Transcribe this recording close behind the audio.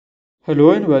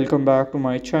Hello and welcome back to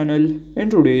my channel. In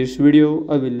today's video,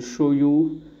 I will show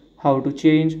you how to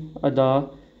change the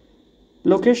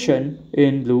location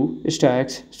in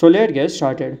Bluestacks. So let's get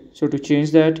started. So to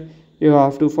change that, you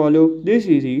have to follow these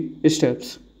easy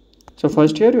steps. So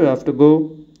first here you have to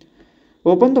go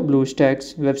open the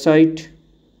Bluestacks website,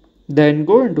 then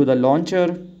go into the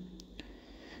launcher.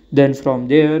 Then from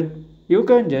there, you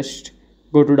can just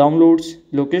go to downloads,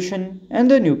 location,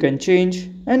 and then you can change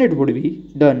and it would be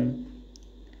done.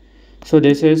 So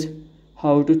this is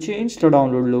how to change the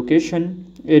download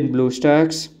location in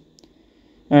Bluestacks.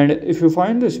 And if you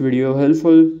find this video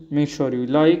helpful, make sure you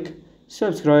like,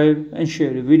 subscribe and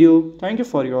share the video. Thank you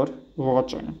for your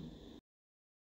watching.